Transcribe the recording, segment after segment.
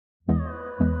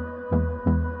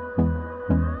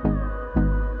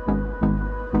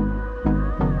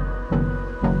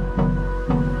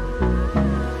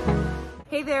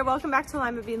there, welcome back to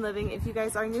Limabean Living. If you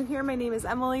guys are new here, my name is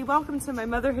Emily. Welcome to my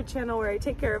motherhood channel where I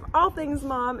take care of all things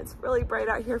mom. It's really bright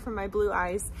out here from my blue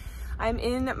eyes. I'm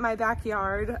in my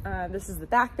backyard. This is the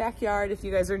backyard. If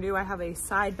you guys are new, I have a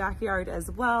side backyard as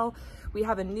well. We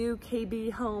have a new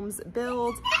KB Homes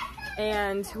build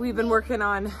and we've been working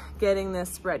on getting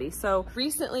this ready. So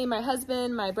recently my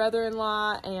husband, my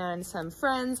brother-in-law, and some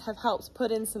friends have helped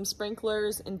put in some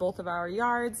sprinklers in both of our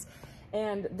yards.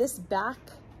 And this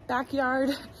backyard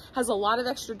has a lot of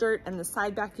extra dirt, and the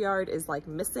side backyard is like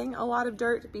missing a lot of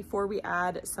dirt before we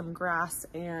add some grass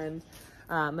and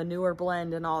manure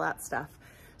blend and all that stuff.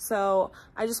 So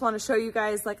I just want to show you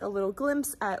guys like a little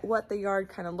glimpse at what the yard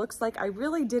kind of looks like. I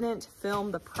really didn't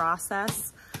film the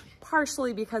process,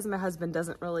 partially because my husband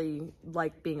doesn't really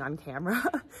like being on camera.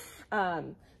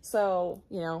 So,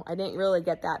 you know, I didn't really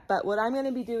get that. But what I'm going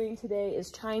to be doing today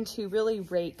is trying to really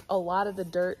rake a lot of the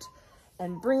dirt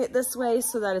and bring it this way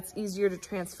so that it's easier to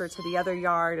transfer to the other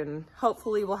yard, and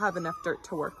hopefully we'll have enough dirt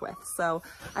to work with. So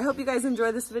I hope you guys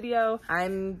enjoy this video.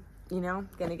 I'm, you know,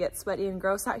 gonna get sweaty and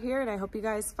gross out here, and I hope you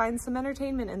guys find some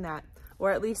entertainment in that,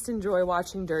 or at least enjoy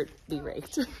watching dirt be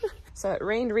raked. So it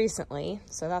rained recently,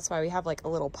 so that's why we have like a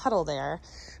little puddle there.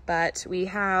 But we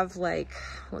have like,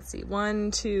 let's see, 1,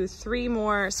 2, 3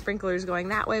 more sprinklers going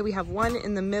that way. We have one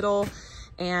in the middle,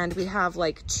 and we have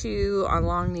like 2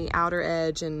 along the outer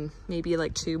edge, and maybe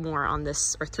like 2 more on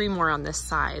this, or 3 more on this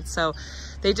side. So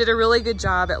they did a really good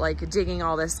job at like digging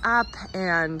all this up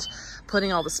and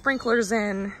putting all the sprinklers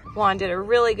in. Juan did a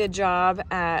really good job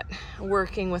at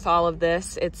working with all of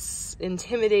this. It's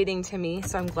intimidating to me,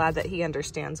 so I'm glad that he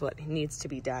understands what needs to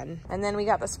be done. And then we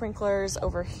got the sprinklers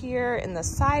over here in the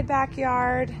side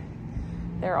backyard.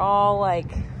 They're all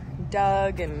like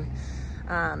dug and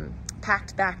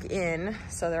packed back in,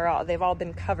 so they've all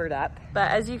been covered up. But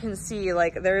as you can see,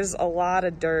 like there's a lot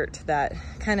of dirt that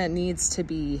kind of needs to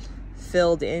be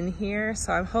filled in here.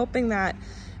 So I'm hoping that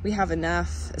we have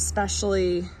enough,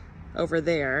 especially over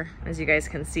there. As you guys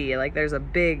can see, like there's a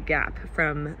big gap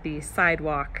from the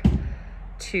sidewalk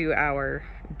to our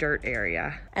dirt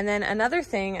area. And then another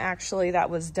thing actually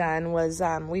that was done was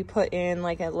we put in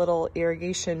like a little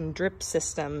irrigation drip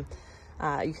system.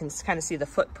 You can kind of see the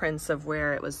footprints of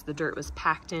where the dirt was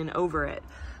packed in over it.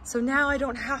 So now I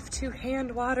don't have to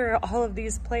hand water all of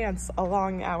these plants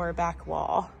along our back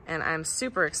wall. And I'm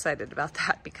super excited about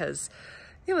that because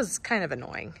it was kind of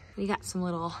annoying. We got some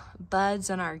little buds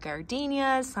on our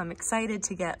gardenias, so I'm excited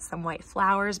to get some white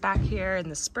flowers back here in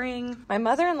the spring. My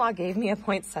mother-in-law gave me a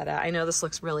poinsettia. I know this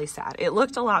looks really sad. It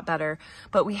looked a lot better,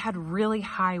 but we had really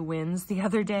high winds the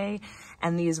other day,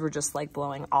 and these were just like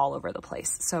blowing all over the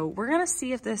place. So we're gonna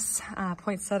see if this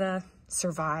poinsettia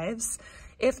survives.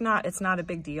 If not, it's not a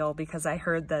big deal because I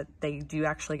heard that they do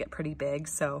actually get pretty big,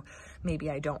 so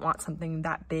maybe I don't want something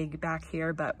that big back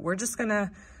here, but we're just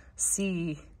gonna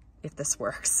see if this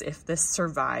works, if this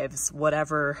survives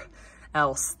whatever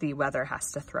else the weather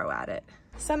has to throw at it.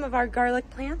 Some of our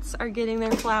garlic plants are getting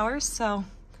their flowers, so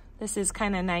this is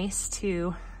kind of nice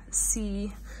to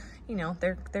see, you know,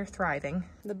 they're thriving.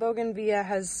 The bougainvillea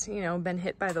has, you know, been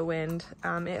hit by the wind.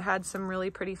 It had some really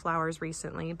pretty flowers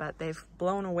recently, but they've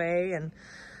blown away, and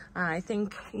I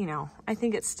think, you know, I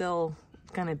think it's still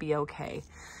gonna be okay.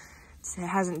 It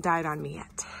hasn't died on me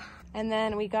yet. And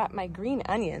then we got my green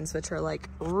onions, which are like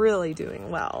really doing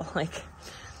well. Like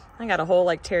I got a whole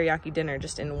like teriyaki dinner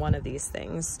just in one of these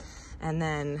things. And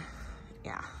then,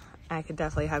 yeah, I could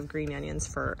definitely have green onions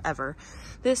forever.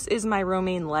 This is my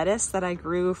romaine lettuce that I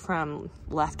grew from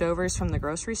leftovers from the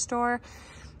grocery store.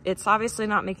 It's obviously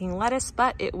not making lettuce,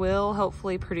 but it will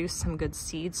hopefully produce some good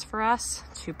seeds for us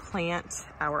to plant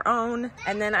our own.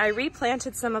 And then I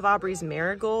replanted some of Aubrey's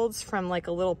marigolds from like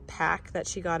a little pack that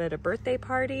she got at a birthday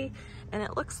party. And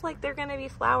it looks like they're gonna be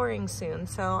flowering soon.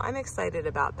 So I'm excited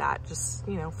about that, just,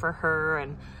 you know, for her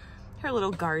and her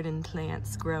little garden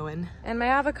plants growing. And my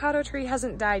avocado tree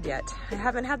hasn't died yet. I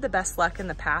haven't had the best luck in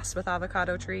the past with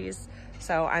avocado trees.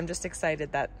 So I'm just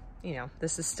excited that, you know,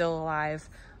 this is still alive.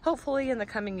 Hopefully in the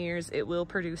coming years, it will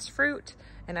produce fruit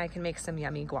and I can make some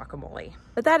yummy guacamole.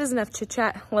 But that is enough chit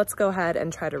chat. Let's go ahead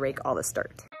and try to rake all this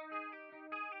dirt.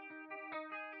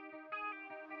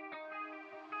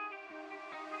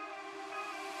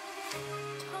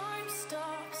 Time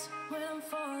stops when I'm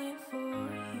falling for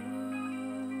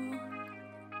you.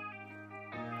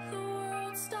 The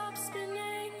world stops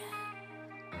spinning.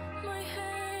 My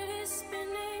head is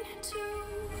spinning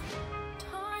too.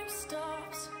 Time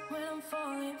stops when I'm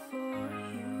falling for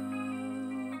you.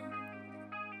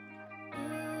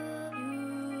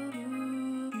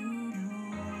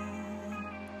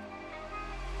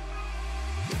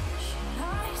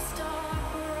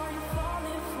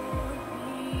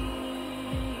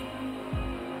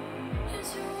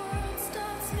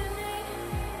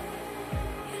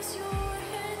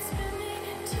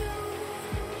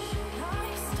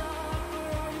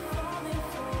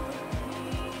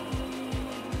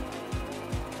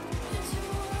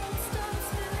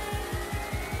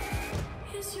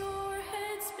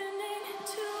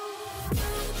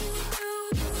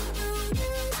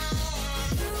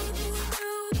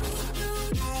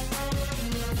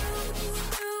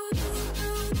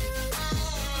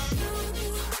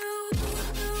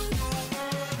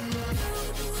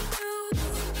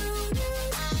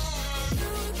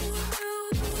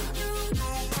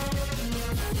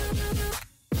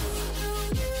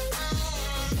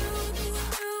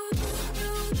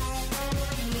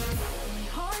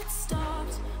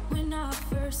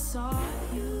 Saw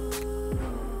you.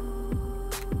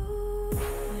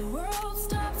 My world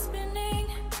stopped spinning.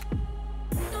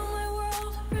 Now my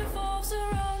world revolves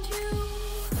around you.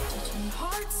 Did your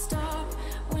heart stop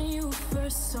when you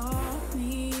first saw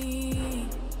me?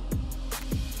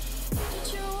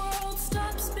 Did your world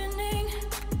stop spinning?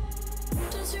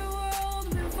 Does your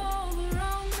world revolve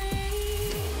around me?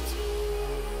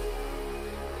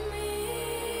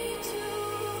 Me too.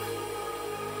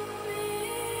 Me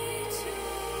too.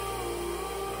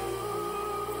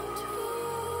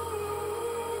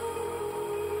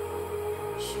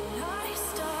 Should I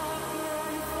stop where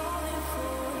I'm falling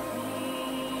for me?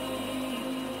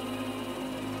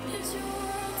 Is your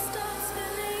world stop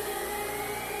spinning?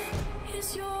 Is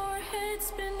your head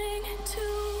spinning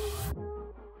too?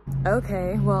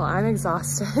 Okay, well, I'm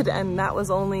exhausted and that was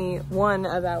only one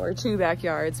of our 2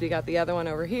 backyards. We got the other one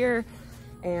over here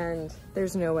and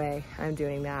there's no way I'm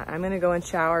doing that. I'm gonna go and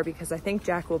shower because I think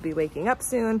Jack will be waking up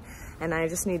soon and I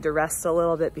just need to rest a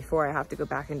little bit before I have to go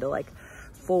back into like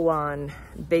full-on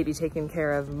baby taken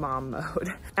care of mom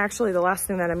mode. Actually, the last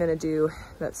thing that I'm gonna do,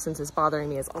 that since it's bothering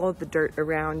me, is all of the dirt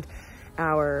around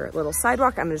our little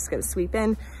sidewalk. I'm just gonna sweep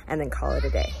in and then call it a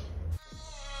day.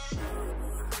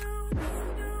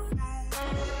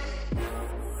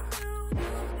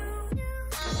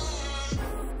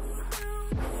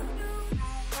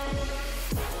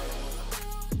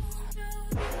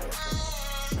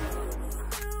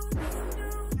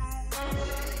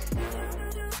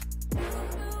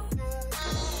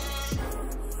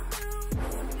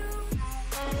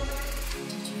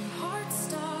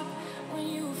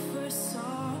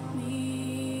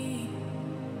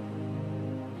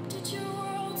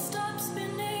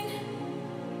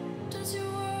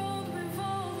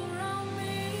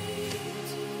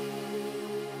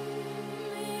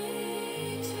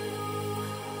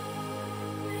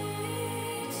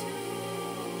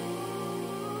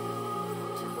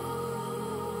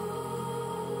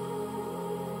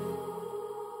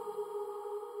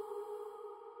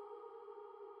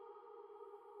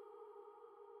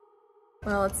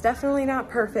 Well, it's definitely not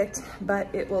perfect,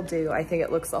 but it will do. I think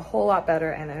it looks a whole lot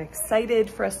better and I'm excited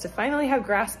for us to finally have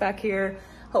grass back here.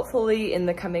 Hopefully in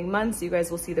the coming months, you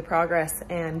guys will see the progress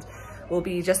and will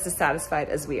be just as satisfied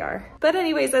as we are. But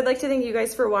anyways, I'd like to thank you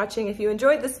guys for watching. If you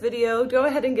enjoyed this video, go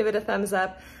ahead and give it a thumbs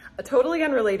up. Totally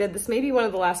unrelated, this may be one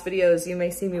of the last videos you may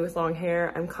see me with long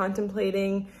hair. I'm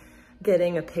contemplating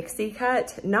getting a pixie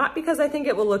cut, not because I think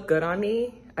it will look good on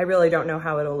me. I really don't know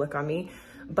how it'll look on me,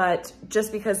 but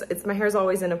just because my hair's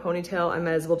always in a ponytail, I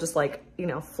might as well just like, you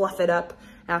know, fluff it up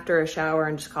after a shower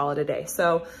and just call it a day.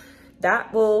 So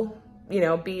that will, you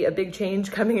know, be a big change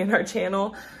coming in our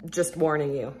channel. Just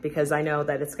warning you, because I know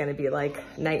that it's gonna be like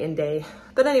night and day.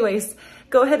 But anyways,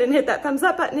 go ahead and hit that thumbs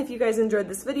up button if you guys enjoyed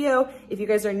this video. If you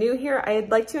guys are new here,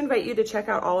 I'd like to invite you to check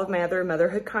out all of my other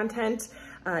motherhood content.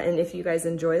 And if you guys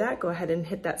enjoy that, go ahead and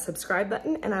hit that subscribe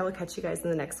button and I will catch you guys in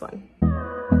the next one.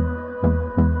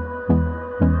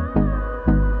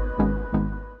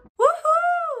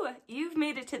 You've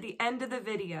made it to the end of the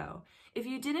video. If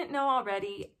you didn't know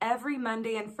already, every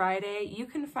Monday and Friday, you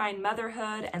can find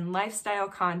motherhood and lifestyle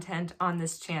content on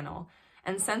this channel.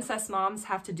 And since us moms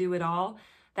have to do it all,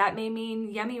 that may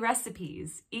mean yummy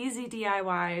recipes, easy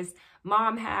DIYs,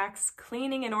 mom hacks,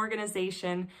 cleaning and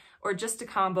organization, or just a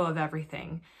combo of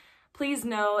everything. Please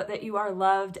know that you are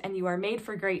loved and you are made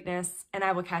for greatness, and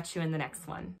I will catch you in the next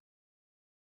one.